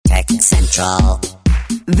Central.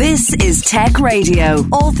 This is Tech Radio.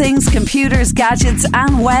 All things computers, gadgets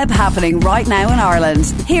and web happening right now in Ireland.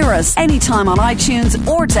 Hear us anytime on iTunes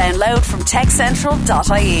or download from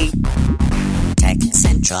techcentral.ie. Tech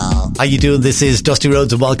Central. How you doing? This is Dusty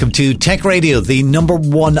Rhodes and welcome to Tech Radio, the number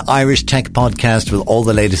one Irish tech podcast with all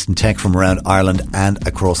the latest in tech from around Ireland and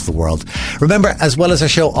across the world. Remember, as well as our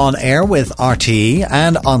show on air with RTE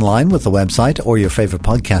and online with the website or your favourite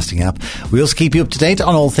podcasting app, we also keep you up to date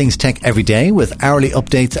on all things tech every day with hourly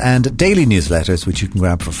updates and daily newsletters, which you can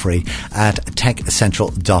grab for free at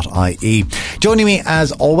techcentral.ie. Joining me,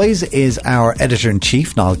 as always, is our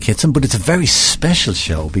editor-in-chief, Niall Kitson, but it's a very special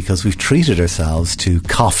show because we've treated ourselves to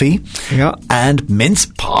coffee and mince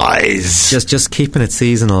pies. Just keeping it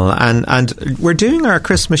seasonal, and we're doing our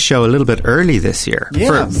Christmas show a little bit early this year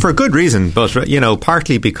for good reason, but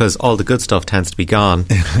partly because all the good stuff tends to be gone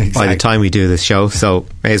exactly by the time we do this show, so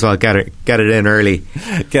may as well get it in early,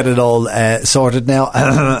 get it all sorted. Now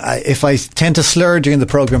if I tend to slur during the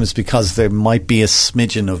programme, it's because there might be a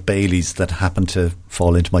smidgen of Baileys that happen to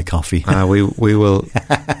fall into my coffee. We will.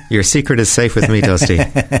 Your secret is safe with me, Dusty.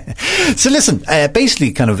 So listen,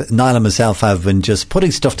 basically kind of Niall and myself have been just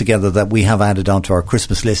putting stuff together that we have added onto our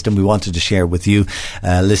Christmas list, and we wanted to share with you,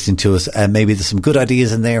 listening to us. Maybe there's some good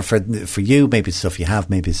ideas in there for you, maybe it's stuff you have,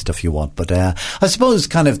 maybe it's stuff you want, but I suppose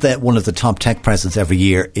kind of one of the top tech presents every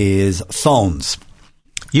year is phones.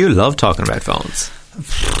 You love talking about phones.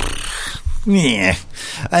 Yeah.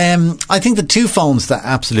 I think the two phones that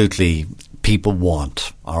absolutely people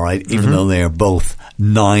want, all right, even though they are both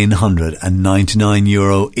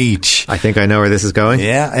 €999 each. I think I know where this is going.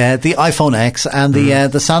 Yeah, the iPhone X and the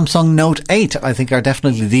Samsung Note 8, I think, are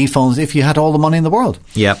definitely the phones if you had all the money in the world.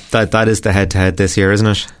 Yeah, that is the head-to-head this year, isn't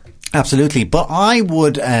it? Absolutely, but I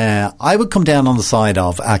would come down on the side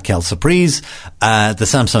of quelle surprise, the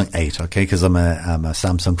Samsung 8, okay, because I'm a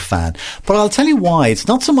Samsung fan. But I'll tell you why. It's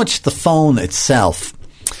not so much the phone itself;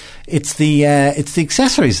 it's the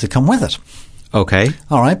accessories that come with it. Okay.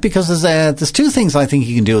 All right, because there's two things I think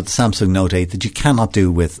you can do with the Samsung Note 8 that you cannot do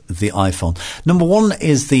with the iPhone. Number one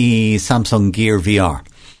is the Samsung Gear VR.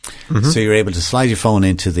 So you're able to slide your phone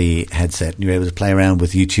into the headset and you're able to play around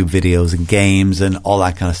with YouTube videos and games and all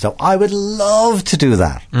that kind of stuff. I would love to do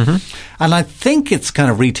that. And I think it's kind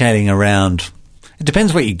of retailing around, it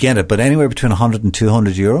depends where you get it, but anywhere between €100 and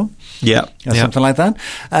 €200. Yeah. Or something like that.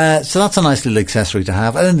 So that's a nice little accessory to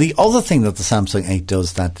have. And then the other thing that the Samsung 8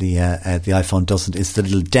 does that the iPhone doesn't is the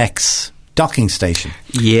little DeX docking station.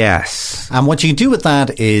 Yes. And what you can do with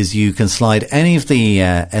that is you can slide any of the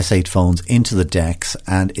S8 phones into the DeX,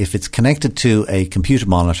 and if it's connected to a computer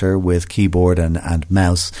monitor with keyboard and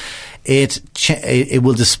mouse, it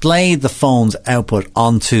will display the phone's output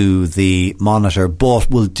onto the monitor, but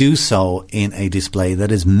will do so in a display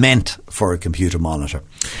that is meant for a computer monitor.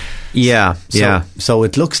 Yeah, So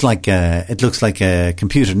it looks like a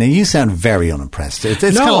computer. Now you sound very unimpressed. It's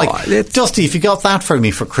kind of like, Dusty, if you got that for me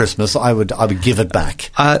for Christmas, I would give it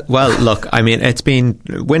back. Well, look, I mean, it's been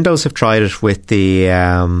Windows have tried it with the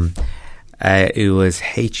it was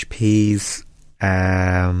HP's.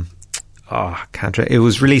 It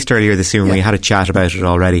was released earlier this year, and we had a chat about it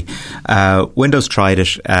already. Windows tried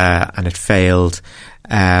it and it failed.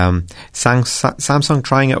 Samsung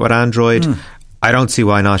trying it with Android. I don't see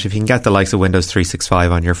why not. If you can get the likes of Windows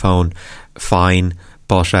 365 on your phone, fine.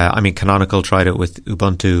 But, Canonical tried it with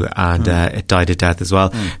Ubuntu and it died a death as well.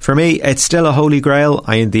 For me, it's still a holy grail.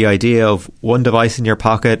 The idea of one device in your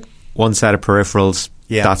pocket, one set of peripherals,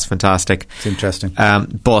 that's fantastic. It's interesting.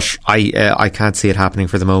 But I can't see it happening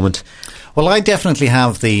for the moment. Well, I definitely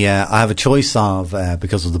have I have a choice of,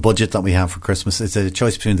 because of the budget that we have for Christmas, it's a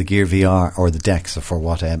choice between the Gear VR or the DeX for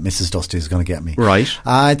what Mrs. Dusty is going to get me. Right.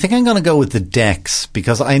 I think I'm going to go with the DeX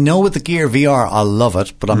because I know with the Gear VR I'll love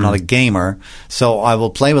it, but I'm not a gamer, so I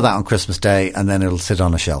will play with that on Christmas Day and then it'll sit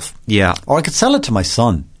on a shelf. Yeah. Or I could sell it to my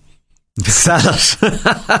son. Sell it.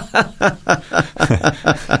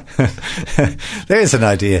 There's an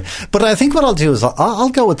idea. But I think what I'll do is I'll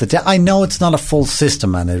go with the I know it's not a full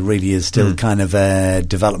system and it really is still kind of a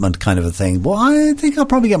development kind of a thing, but I think I'll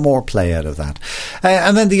probably get more play out of that.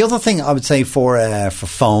 And then the other thing I would say for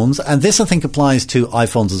phones, and this I think applies to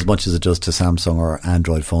iPhones as much as it does to Samsung or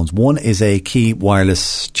Android phones, one is a key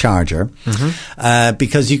wireless charger,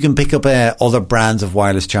 because you can pick up other brands of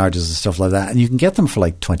wireless chargers and stuff like that, and you can get them for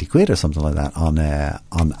like 20 quid or something like that on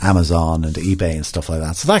Amazon and eBay and stuff like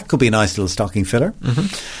that. So that could be a nice little stocking filler.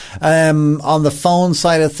 On the phone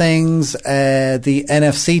side of things, the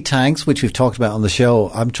NFC tags, which we've talked about on the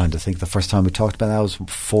show. I'm trying to think the first time we talked about that was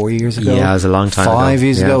 4 years ago. Yeah, it was a long time ago. 5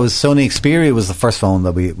 years ago. It was Sony Xperia was the first phone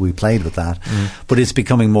that we played with that. But it's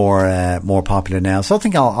becoming more popular now. So I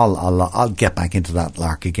think I'll get back into that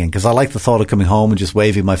lark again, because I like the thought of coming home and just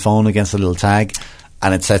waving my phone against a little tag,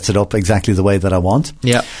 and it sets it up exactly the way that I want.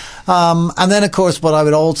 Yeah. And then, of course, what I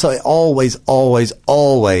would also always,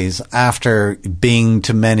 after being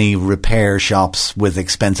to many repair shops with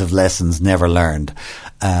expensive lessons never learned,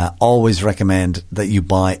 always recommend that you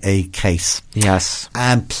buy a case. Yes.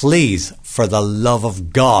 And please, for the love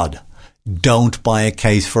of God, don't buy a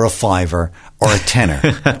case for a $5 or a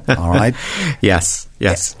 $10. All right? Yes.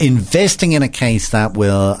 Investing in a case that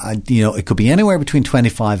will, it could be anywhere between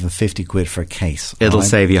 25 and 50 quid for a case. It'll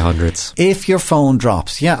save you hundreds. If your phone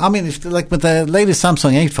drops. Yeah, I mean, if, like with the latest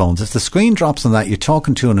Samsung 8 phones, if the screen drops on that, you're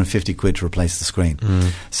talking 250 quid to replace the screen.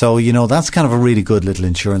 So, that's kind of a really good little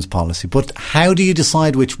insurance policy. But how do you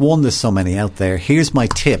decide which one? There's so many out there. Here's my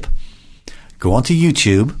tip. Go onto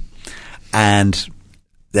YouTube and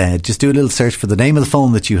just do a little search for the name of the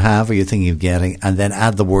phone that you have or you're thinking of getting, and then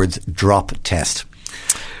add the words drop test.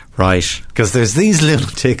 Right. Because there's these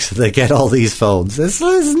lunatics that get all these phones. It's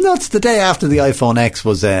nuts. The day after the iPhone X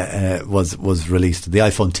was released, the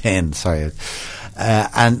iPhone 10, sorry.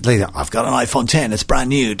 And I've got an iPhone 10, it's brand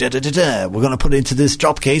new, we're going to put it into this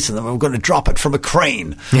drop case and then we're going to drop it from a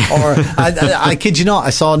crane. Or, I kid you not,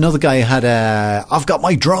 I saw another guy who had I've got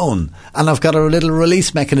my drone and I've got a little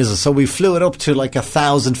release mechanism, so we flew it up to like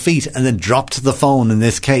 1,000 feet and then dropped the phone in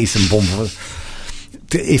this case and boom.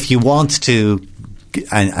 If you want to,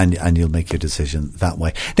 and you'll make your decision that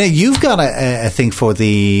way. Now, you've got a thing for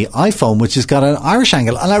the iPhone which has got an Irish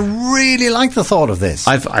angle, and I really like the thought of this.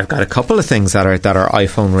 I've got a couple of things that are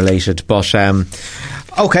iPhone related, but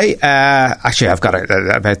okay. Actually, I've got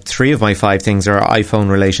about 3 of my 5 things are iPhone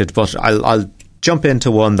related, but I'll jump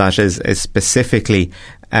into one that is specifically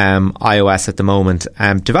iOS at the moment.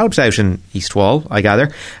 Developed out in East Wall, I gather.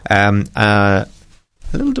 A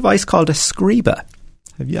little device called a Scriba.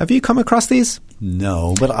 Have you come across these?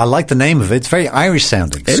 No, but I like the name of it. It's very Irish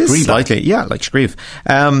sounding. It is slightly, yeah, like Screeve.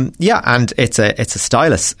 And it's a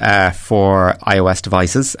stylus for iOS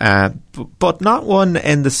devices, but not one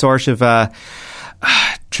in the sort of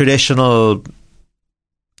traditional.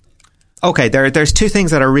 Okay, there's 2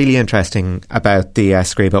 things that are really interesting about the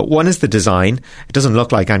Scriba. One is the design. It doesn't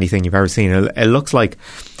look like anything you've ever seen. It looks like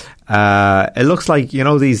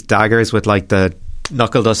these daggers with like the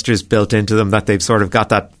knuckle dusters built into them, that they've sort of got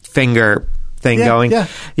that finger thing going.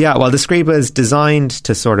 Yeah, well, the Scriba is designed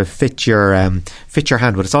to sort of fit your hand,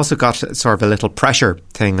 but it's also got sort of a little pressure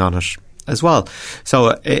thing on it as well.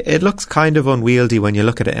 So it looks kind of unwieldy when you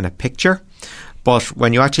look at it in a picture. But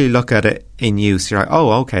when you actually look at it in use, you're like,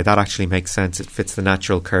 oh, okay, that actually makes sense. It fits the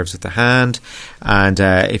natural curves of the hand. And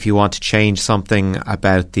if you want to change something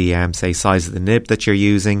about the, say, size of the nib that you're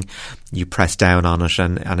using, you press down on it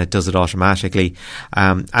and it does it automatically.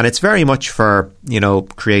 And it's very much for,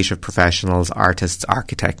 creative professionals, artists,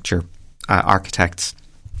 architects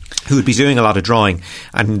who would be doing a lot of drawing,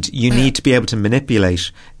 and you need to be able to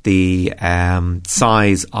manipulate the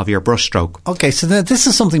size of your brushstroke. Okay, so this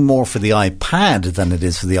is something more for the iPad than it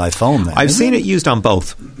is for the iPhone then. I've seen it used on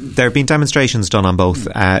both. There have been demonstrations done on both.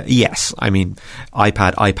 Yes, I mean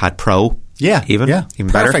iPad Pro. Yeah, even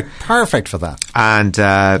better. Perfect for that. And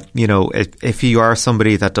if you are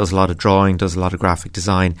somebody that does a lot of drawing, does a lot of graphic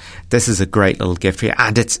design, this is a great little gift for you.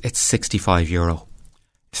 And it's €65.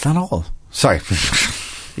 Is that all? Sorry.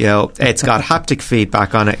 It's got haptic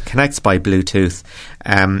feedback on it, connects by Bluetooth.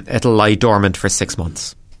 It'll lie dormant for 6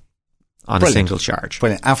 months on a single charge.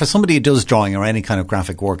 Brilliant. And for somebody who does drawing or any kind of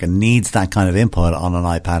graphic work and needs that kind of input on an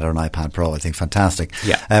iPad or an iPad Pro, I think fantastic.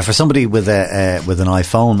 Yeah. For somebody with an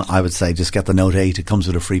iPhone, I would say just get the Note 8. It comes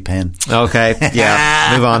with a free pen. Okay.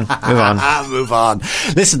 Yeah. Move on.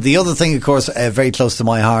 Listen, the other thing, of course, very close to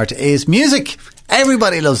my heart is music.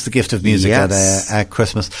 Everybody loves the gift of music at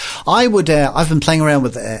Christmas. I've been playing around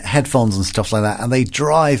with headphones and stuff like that, and they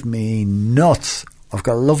drive me nuts. I've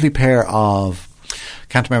got a lovely pair of,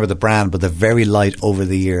 can't remember the brand, but they're very light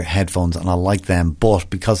over-the-ear headphones, and I like them. But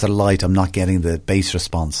because they're light, I'm not getting the bass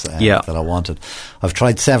response that I wanted. I've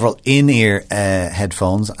tried several in-ear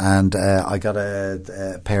headphones, and I got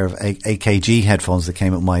a pair of AKG headphones that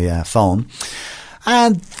came with my phone.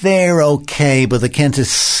 and they're okay, but they tend to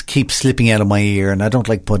keep slipping out of my ear, and I don't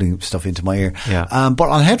like putting stuff into my ear. Yeah. But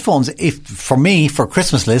on headphones, for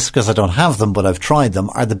Christmas list, because I don't have them, but I've tried them,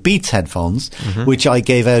 are the Beats headphones, which I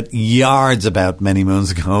gave out yards about many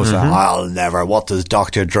moons ago. So I'll never, what does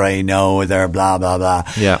Dr. Dre know? They're blah, blah, blah.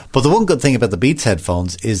 Yeah. But the one good thing about the Beats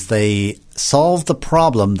headphones is they solve the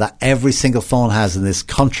problem that every single phone has in this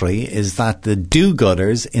country, is that the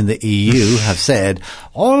do-gooders in the EU have said,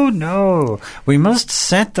 oh no, we must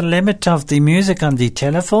set the limit of the music on the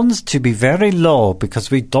telephones to be very low because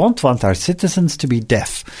we don't want our citizens to be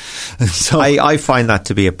deaf. So I find that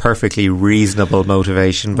to be a perfectly reasonable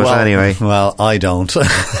motivation, but anyway. Well, I don't.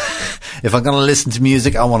 If I'm going to listen to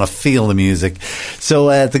music, I want to feel the music.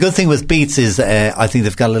 So the good thing with Beats is I think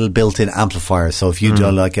they've got a little built-in amplifier. So if you do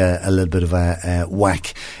like a little bit of a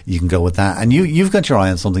whack, you can go with that. And you've got your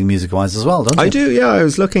eye on something music-wise as well, don't you? I do, yeah. I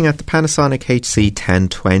was looking at the Panasonic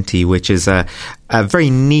HC1020, which is a very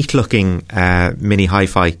neat-looking mini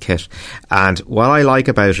hi-fi kit. And what I like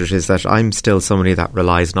about it is that I'm still somebody that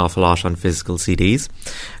relies an awful lot on physical CDs,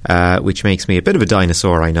 which makes me a bit of a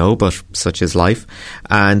dinosaur, I know, but such is life.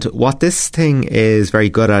 And what this thing is very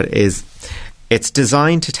good at is it's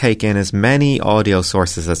designed to take in as many audio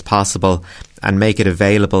sources as possible and make it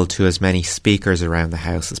available to as many speakers around the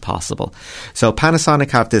house as possible. So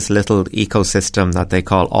Panasonic have this little ecosystem that they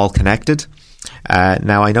call All Connected.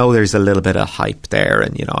 Now I know there's a little bit of hype there,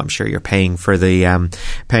 and I'm sure you're paying for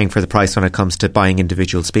the price when it comes to buying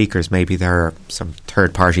individual speakers. Maybe there are some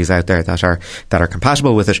third parties out there that are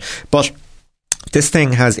compatible with it, but this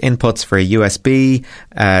thing has inputs for USB,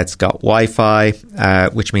 it's got Wi-Fi,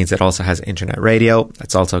 which means it also has internet radio.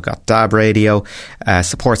 It's also got DAB radio,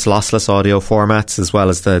 supports lossless audio formats as well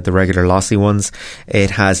as the regular lossy ones. It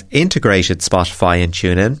has integrated Spotify and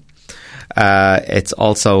TuneIn. It's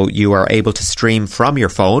also, you are able to stream from your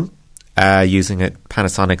phone using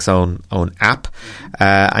Panasonic's own app,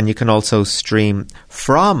 and you can also stream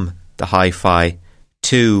from the hi-fi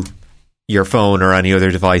to your phone or any other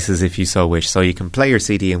devices if you so wish. So you can play your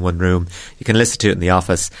CD in one room, you can listen to it in the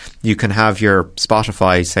office, you can have your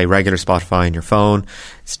Spotify, say regular Spotify on your phone,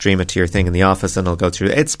 stream it to your thing in the office and it'll go through.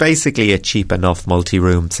 It's basically a cheap enough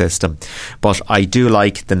multi-room system, but I do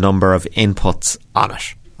like the number of inputs on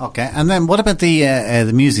it. Okay, and then what about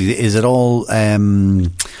the music? Is it all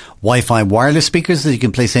Wi-Fi wireless speakers that you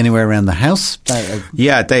can place anywhere around the house?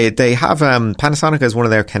 Yeah, they have Panasonic as one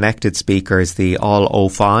of their connected speakers. The All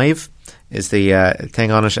 05 is the thing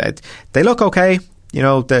on it. They look okay. You're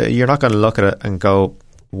not going to look at it and go,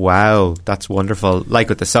 wow, that's wonderful. Like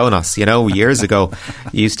with the Sonos, years ago,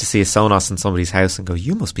 you used to see a Sonos in somebody's house and go,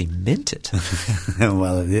 you must be minted.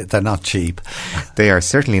 Well, they're not cheap. They are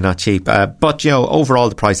certainly not cheap. But, overall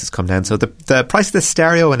the price has come down. So the price of the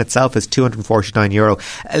stereo in itself is €249.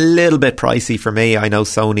 A little bit pricey for me. I know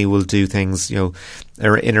Sony will do things,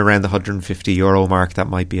 in around the €150 mark. That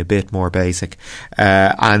might be a bit more basic.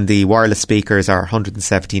 And the wireless speakers are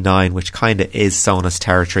 $179, which kind of is Sonos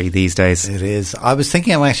territory these days. It is. I was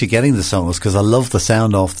thinking I'm actually getting the Sonos because I love the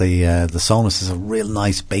sound of the Sonos. Is a real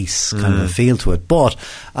nice bass kind of a feel to it. But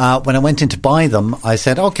when I went in to buy them, I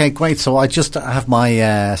said, okay, great. So I just have my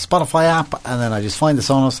Spotify app, and then I just find the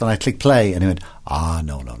Sonos and I click play, and he went,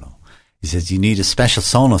 no. He says, you need a special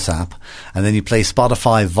Sonos app, and then you play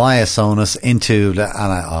Spotify via Sonos into,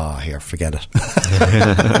 forget it.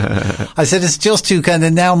 I said, it's just too kind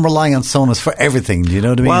of, now I'm relying on Sonos for everything. Do you know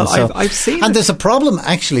what I mean? Well, I've seen and there's a problem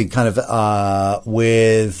actually kind of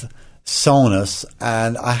with Sonos,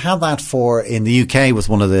 and I had that in the UK with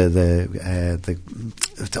one of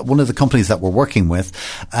one of the companies that we're working with.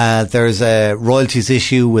 There's a royalties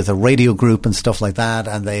issue with a radio group and stuff like that,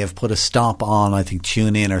 and they have put a stop on, I think,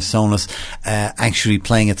 TuneIn or Sonos actually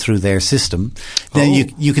playing it through their system. Now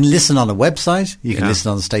you can listen on a website, you can listen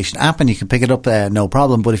on the station app, and you can pick it up no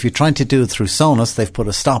problem. But if you're trying to do it through Sonos, they've put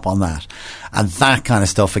a stop on that. And that kind of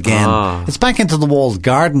stuff again, it's back into the walled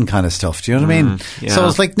garden kind of stuff. Do you know what I mean? Yeah. So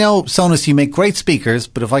it's like, no, Sonos, you make great speakers,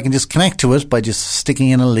 but if I can just connect to it by just sticking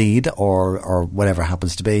in a lead or whatever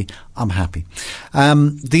happens to be, I'm happy.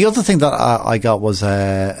 The other thing that I got was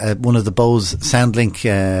one of the Bose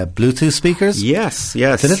SoundLink Bluetooth speakers. Yes.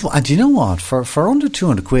 And do you know what? For under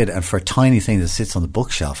 £200 and for a tiny thing that sits on the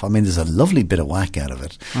bookshelf, I mean, there's a lovely bit of whack out of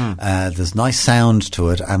it. There's nice sound to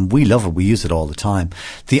it, and we love it. We use it all the time.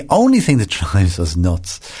 The only thing that drives us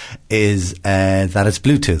nuts is that it's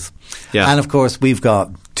Bluetooth. Yeah. And of course, we've got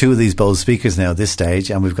two of these Bose speakers now at this stage,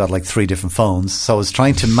 and we've got like 3 different phones. So it's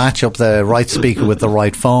trying to match up the right speaker with the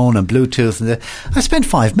right phone and Bluetooth. I spent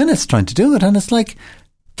 5 minutes trying to do it, and it's like,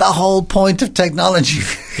 the whole point of technology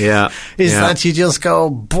is that you just go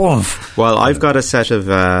boof. Well, I've got a set of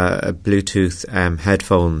Bluetooth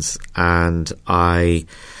headphones, and I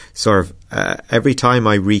sort of every time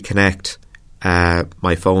I reconnect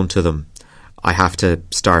my phone to them, I have to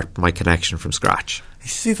start my connection from scratch.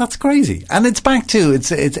 See, that's crazy, and it's back to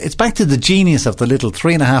it's back to the genius of the little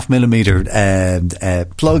 3.5 millimeter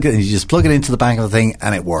plug. And you just plug it into the back of the thing,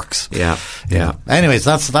 and it works. Yeah. Anyways,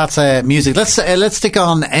 that's music. Let's stick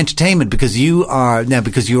on entertainment because you're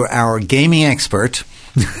our gaming expert.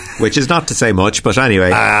 Which is not to say much, but anyway.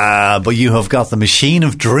 But you have got the machine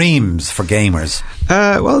of dreams for gamers.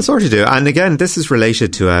 Well, sort of do. And again, this is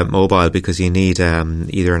related to mobile because you need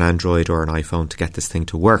either an Android or an iPhone to get this thing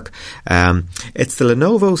to work. It's the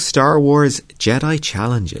Lenovo Star Wars Jedi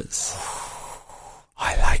Challenges.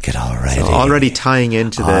 I like it already. So already tying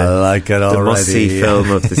into the must-see film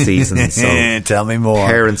of the season. So tell me more.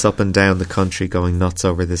 Parents up and down the country going nuts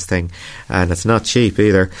over this thing. And it's not cheap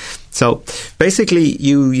either. So basically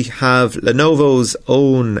you have Lenovo's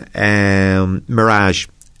own Mirage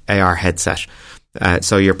AR headset.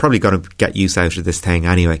 So you're probably going to get use out of this thing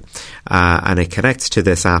anyway. And it connects to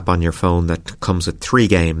this app on your phone that comes with 3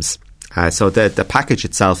 games. So the package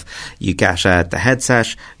itself, you get the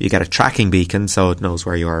headset, you get a tracking beacon so it knows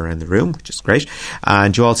where you are around the room, which is great,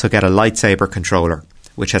 and you also get a lightsaber controller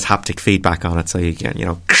which has haptic feedback on it, so you can,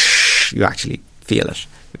 you actually feel it,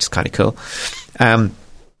 which is kind of cool.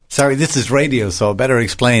 Sorry, this is radio, so I better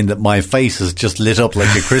explain that my face is just lit up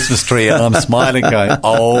like a Christmas tree and I'm smiling going,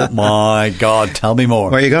 oh my God, tell me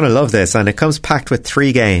more. Well, you're going to love this, and it comes packed with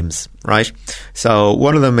 3 games, right? So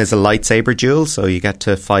one of them is a lightsaber duel, so you get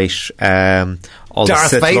to fight all Darth the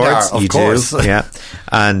Sith Vader, Lords. of You course. do, yeah.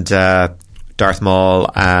 And Darth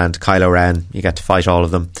Maul and Kylo Ren, you get to fight all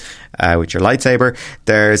of them with your lightsaber.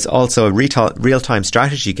 There's also a real-time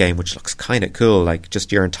strategy game which looks kind of cool, like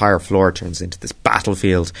just your entire floor turns into this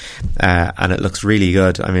battlefield, and it looks really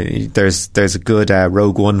good. I mean, there's a good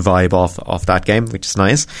Rogue One vibe off that game, which is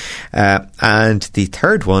nice. And the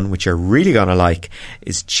third one, which you're really going to like,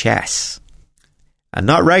 is chess. And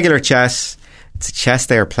not regular chess, it's a chess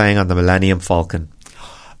they are playing on the Millennium Falcon.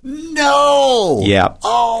 No! Yeah.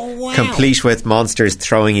 Oh, wow. Complete with monsters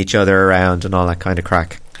throwing each other around and all that kind of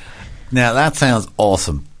crack. Now, that sounds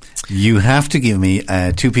awesome. You have to give me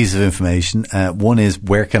 2 pieces of information. One is,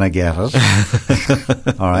 where can I get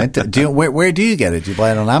it? All right. Where do you get it? Do you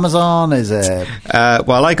buy it on Amazon? Is it?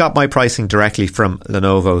 Well, I got my pricing directly from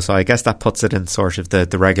Lenovo, so I guess that puts it in sort of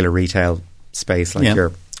the regular retail space, like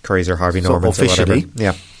your Currys or Harvey Normans or whatever.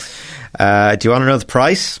 Yeah. Do you want to know the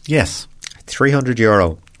price? Yes.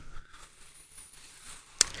 €300.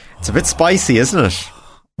 It's a bit spicy, isn't it?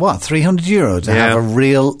 What, €300 to have a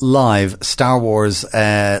real live Star Wars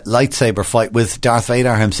lightsaber fight with Darth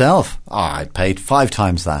Vader himself? Oh, I'd pay 5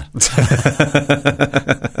 times that.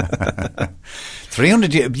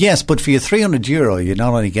 €300, yes, but for your €300, you're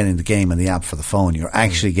not only getting the game and the app for the phone, you're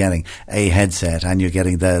actually getting a headset, and you're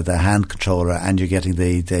getting the hand controller, and you're getting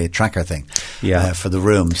the tracker thing for the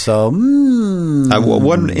room. So,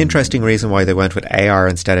 one interesting reason why they went with AR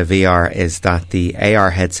instead of VR is that the AR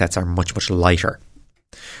headsets are much, much lighter.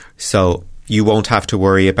 So you won't have to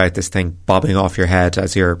worry about this thing bobbing off your head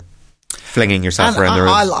as you're flinging yourself around the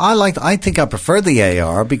room. I think I prefer the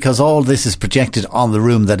AR because all this is projected on the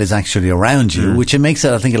room that is actually around you, which it makes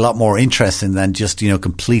it, I think, a lot more interesting than just,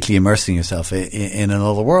 completely immersing yourself in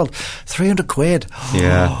another world. £300.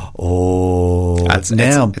 Yeah. Oh,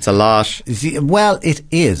 it's a lot. Well, it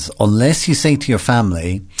is, unless you say to your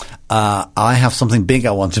family, I have something big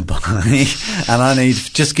I want to buy and I need,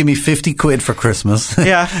 just give me £50 for Christmas.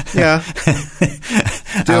 Yeah.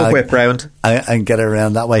 Do a whip round. And get it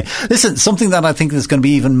around that way. Listen, something that I think is going to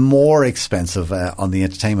be even more expensive on the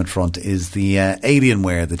entertainment front is the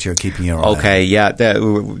Alienware that you're keeping your eye on. Okay, yeah.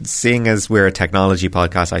 Seeing as we're a technology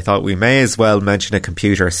podcast, I thought we may as well mention a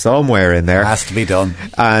computer somewhere in there. It has to be done.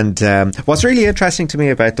 And what's really interesting to me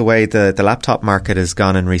about the way the laptop market has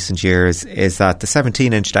gone in recent years is that the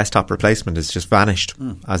 17-inch desktop replacement has just vanished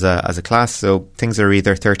as a class. So things are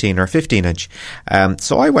either 13 or 15-inch.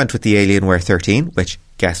 So I went with the Alienware 13, which,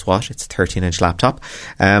 guess what? It's a 13-inch laptop.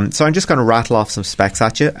 So I'm just going to rattle off some specs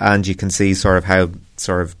at you, and you can see sort of how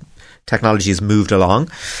technology has moved along.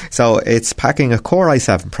 So it's packing a Core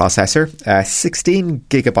i7 processor, 16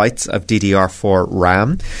 gigabytes of DDR4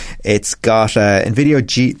 RAM. It's got NVIDIA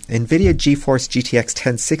GeForce GTX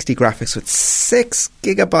 1060 graphics with 6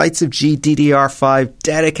 gigabytes of GDDR5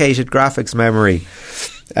 dedicated graphics memory,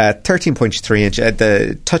 13.3 inch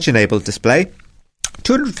the touch-enabled display,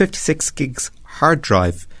 256 gigs hard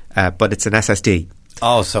drive, but it's an SSD.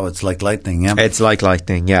 Oh, so it's like lightning, yeah? It's like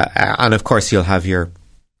lightning, yeah. And of course, you'll have your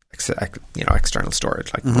external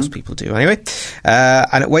storage, like most people do anyway.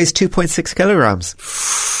 And it weighs 2.6 kilograms.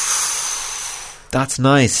 That's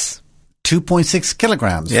nice. 2.6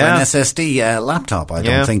 kilograms for an SSD laptop? I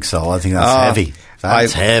don't think so. I think that's heavy.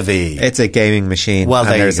 That's heavy. It's a gaming machine. Well,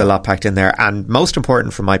 and there's a lot packed in there. And most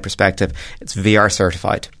important from my perspective, it's VR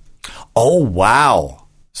certified. Oh, wow.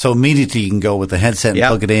 So immediately you can go with the headset and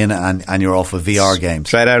plug it in and you're off with VR games.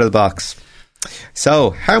 Straight out of the box.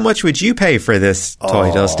 So, how much would you pay for this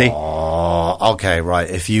toy, Dusty? Okay, right.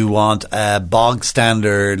 If you want a bog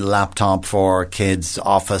standard laptop for kids'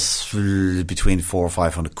 office, between 400 or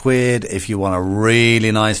 500 quid. If you want a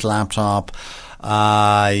really nice laptop,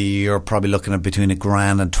 you're probably looking at between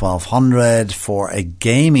 $1,000 and $1,200 for a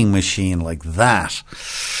gaming machine like that.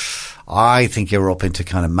 I think you're up into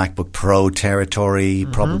kind of MacBook Pro territory,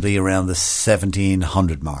 probably around the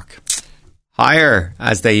 1,700 mark. Higher,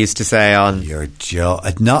 as they used to say on...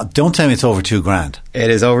 Don't tell me it's over $2,000. It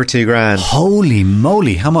is over $2,000. Holy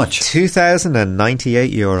moly, how much?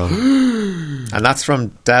 €2,098. And that's from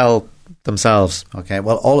Dell themselves. Okay,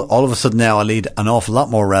 well, all of a sudden now I need an awful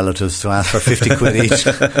lot more relatives to ask for 50 quid each.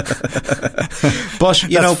 But,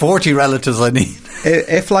 That's 40 relatives I need.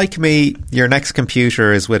 If, like me, your next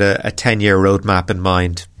computer is with a 10-year roadmap in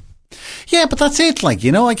mind... Yeah, but that's it. I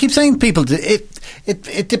keep saying to people,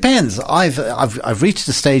 it depends. I've reached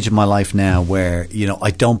a stage in my life now where,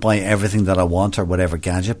 I don't buy everything that I want or whatever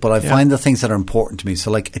gadget, but I find the things that are important to me. So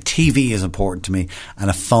like a TV is important to me and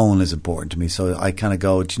a phone is important to me. So I kind of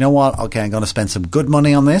go, do you know what? Okay, I'm going to spend some good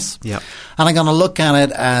money on this. Yeah. And I'm going to look at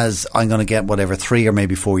it as I'm going to get whatever 3 or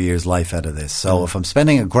maybe 4 years life out of this. So if I'm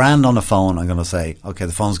spending $1,000 on a phone, I'm going to say, okay,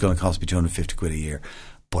 the phone's going to cost me 250 quid a year.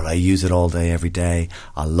 But I use it all day, every day.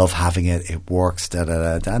 I love having it. It works.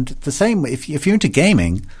 And the same, if you're into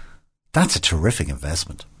gaming, that's a terrific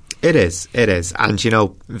investment. It is. And,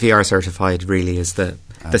 VR certified really is the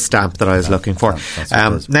stamp that I was looking for.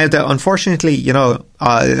 Now, unfortunately,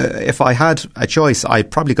 if I had a choice, I'd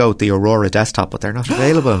probably go with the Aurora desktop, but they're not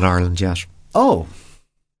available in Ireland yet. Oh,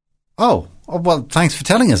 well, thanks for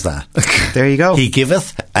telling us that. There you go. He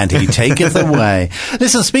giveth and he taketh away.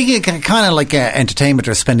 Listen, speaking of kind of like entertainment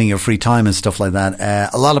or spending your free time and stuff like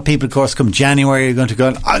that, a lot of people, of course, come January, you're going to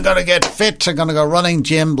go, I'm going to get fit, I'm going to go running,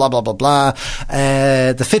 gym, blah, blah, blah, blah.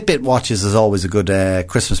 The Fitbit watches is always a good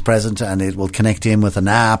Christmas present, and it will connect in with an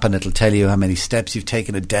app and it'll tell you how many steps you've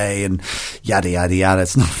taken a day and yada, yada, yada.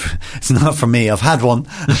 It's not for me. I've had one.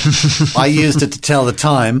 I used it to tell the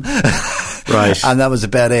time. Right. And that was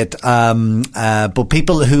about it. But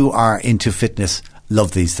people who are into fitness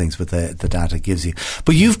love these things with the data it gives you.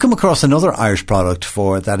 But you've come across another Irish product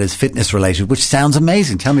that is fitness related, which sounds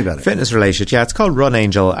amazing. Tell me about it. Fitness related, yeah. It's called Run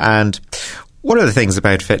Angel. And one of the things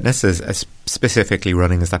about fitness is specifically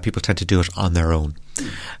running is that people tend to do it on their own.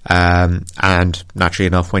 And naturally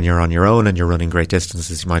enough, when you're on your own and you're running great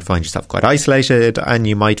distances, you might find yourself quite isolated and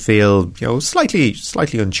you might feel, slightly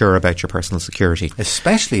unsure about your personal security.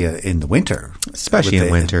 Especially in the winter. Especially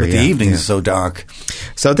in winter, the evenings are so dark.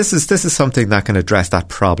 So this is something that can address that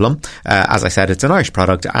problem. As I said, it's an Irish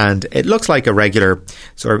product and it looks like a regular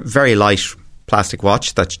sort of very light plastic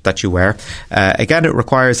watch that you wear. Again, it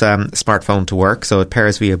requires a smartphone to work, so it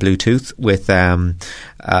pairs via Bluetooth with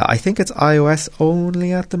I think it's iOS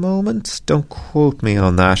only at the moment. Don't quote me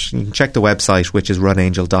on that. You can check the website, which is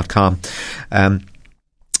runangel.com.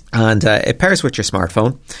 And it pairs with your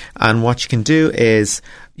smartphone, and what you can do is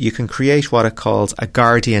you can create what it calls a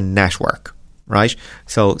Guardian network, right?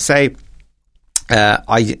 So say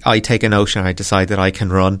I take a notion, I decide that I can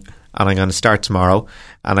run and I'm going to start tomorrow,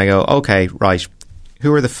 and I go, okay, right,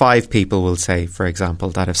 who are the 5 people, we'll say, for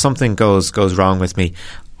example, that if something goes wrong with me,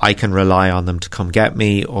 I can rely on them to come get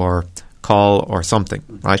me or call or something,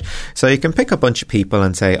 right? So you can pick a bunch of people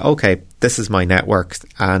and say, okay, this is my network,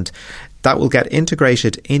 and that will get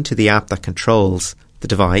integrated into the app that controls the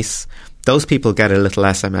device. Those people get a little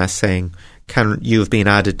SMS saying, you have been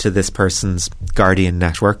added to this person's Guardian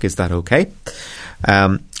network, is that okay?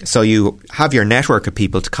 So you have your network of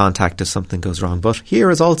people to contact if something goes wrong. But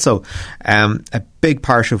here is also a big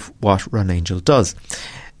part of what Run Angel does.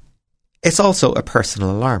 It's also a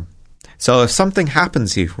personal alarm. So if something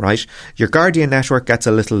happens to you, right, your Guardian network gets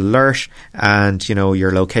a little alert and,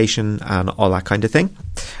 your location and all that kind of thing.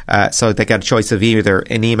 So they get a choice of either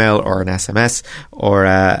an email or an SMS or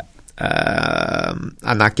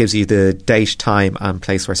and that gives you the date, time and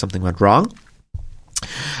place where something went wrong.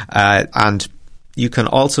 And you can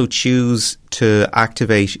also choose to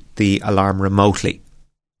activate the alarm remotely,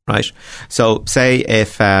 right? So say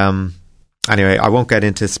if, anyway, I won't get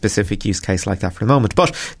into a specific use case like that for the moment,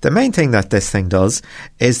 but the main thing that this thing does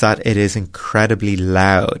is that it is incredibly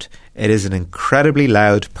loud. It is an incredibly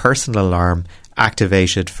loud personal alarm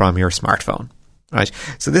activated from your smartphone. Right,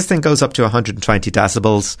 so this thing goes up to 120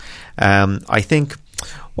 decibels. I think.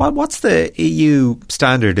 What's the EU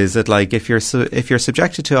standard? Is it like if you're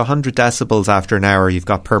subjected to 100 decibels after an hour, you've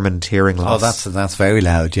got permanent hearing loss? Oh, that's very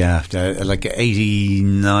loud. Yeah, like 80,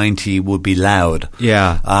 90 would be loud.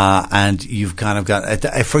 Yeah, and you've kind of got,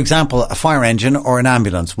 for example, a fire engine or an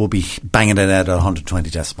ambulance will be banging it out at 120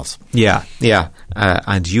 decibels. Yeah,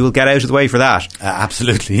 and you will get out of the way for that.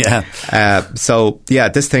 Absolutely, yeah. So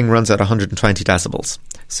this thing runs at 120 decibels.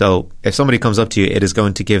 So if somebody comes up to you, it is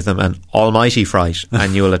going to give them an almighty fright,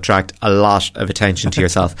 and you will attract a lot of attention to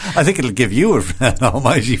yourself. I think it'll give you an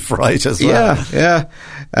almighty fright as well. Yeah.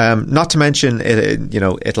 Not to mention,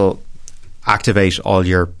 it'll activate all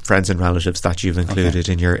your friends and relatives that you've included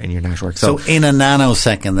in your network. So in a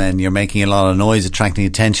nanosecond, then you're making a lot of noise, attracting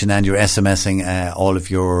attention, and you're SMSing all of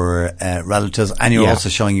your relatives, and you're also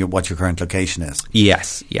showing what your current location is.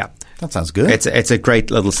 Yes, yeah. That sounds good. It's a great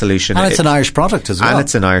little solution. And it's an Irish product as well. And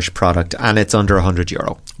it's an Irish product, and it's under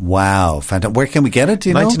 €100. Wow, fantastic. Where can we get it, do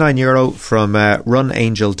you know? €99 from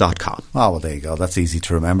runangel.com. Oh, well, there you go. That's easy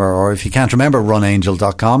to remember. Or if you can't remember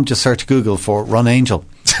runangel.com, just search Google for Run Angel.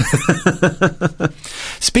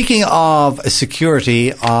 Speaking of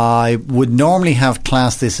security, I would normally have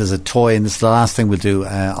classed this as a toy, and this is the last thing we'll do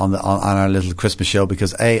on our little Christmas show,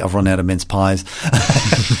 because A, I've run out of mince pies,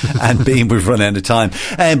 and B, we've run out of time.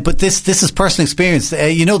 But this is personal experience.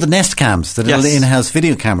 You know the Nest cams, the little in-house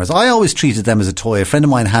video cameras. I always treated them as a toy. A friend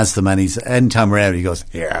of mine has them, and anytime we're out, he goes,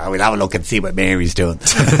 "Here, we'll have a look and see what Mary's doing."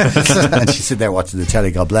 And she's sitting there watching the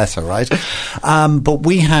telly, God bless her, right? But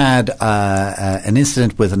we had an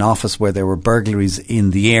incident with an office where there were burglaries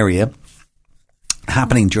in the area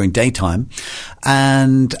happening during daytime,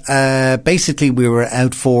 and basically we were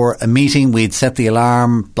out for a meeting. We'd set the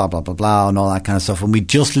alarm, blah blah blah blah, and all that kind of stuff, and we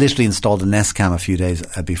just literally installed a Nest Cam a few days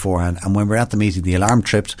beforehand. And when we were at the meeting, the alarm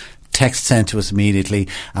tripped, text sent to us immediately,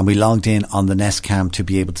 and we logged in on the Nest Cam to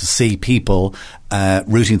be able to see people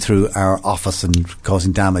rooting through our office and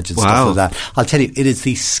causing damage and stuff like that. I'll tell you, it is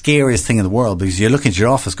the scariest thing in the world, because you're looking at your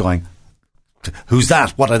office going, who's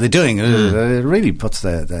that? What are they doing? It really puts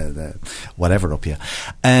the whatever up you.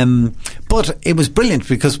 But it was brilliant,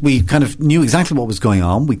 because we kind of knew exactly what was going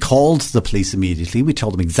on. We called the police immediately. We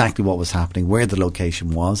told them exactly what was happening, where the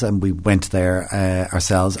location was, and we went there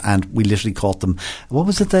ourselves, and we literally caught them. What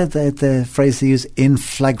was it, the phrase they use? In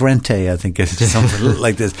flagrante, I think it's something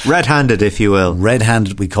like this. Red-handed, if you will.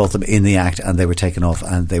 Red-handed. We caught them in the act, and they were taken off,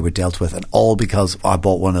 and they were dealt with, and all because I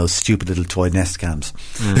bought one of those stupid little toy Nest Cams.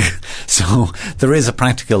 So there is a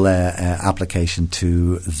practical application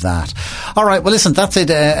to that. All right, well, listen, that's it.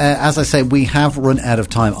 As I say, we have run out of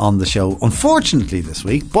time on the show, unfortunately, this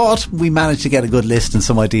week, but we managed to get a good list and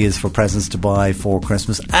some ideas for presents to buy for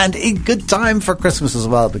Christmas, and a good time for Christmas as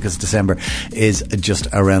well, because December is just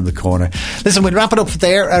around the corner. Listen, we'll wrap it up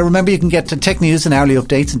there. Remember, you can get tech news and hourly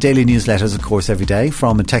updates and daily newsletters, of course, every day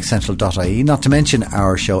from techcentral.ie, not to mention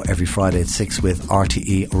our show every Friday at 6 with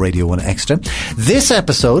RTE Radio 1 Extra. This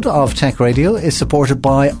episode of Tech Radio is supported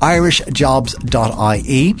by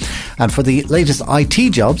irishjobs.ie, and for the latest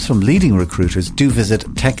IT jobs from leading recruiters, do visit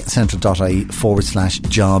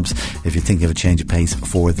techcentral.ie/jobs if you're thinking of a change of pace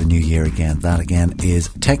for the new year. Again, that again is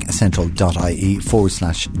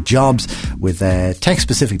techcentral.ie/jobs with tech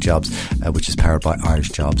specific jobs, which is powered by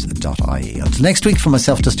irishjobs.ie. Until next week, from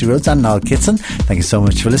myself, Dusty Rhodes, and Niall Kitson, thank you so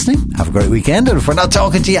much for listening. Have a great weekend, and if we're not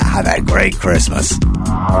talking to you, have a great Christmas.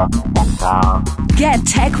 Get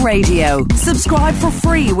Tech Radio. Subscribe for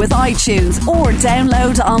free with iTunes, or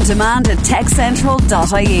download on demand at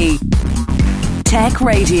techcentral.ie. Tech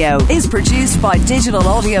Radio is produced by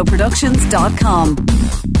digitalaudioproductions.com.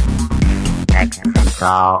 Tech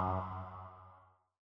Central.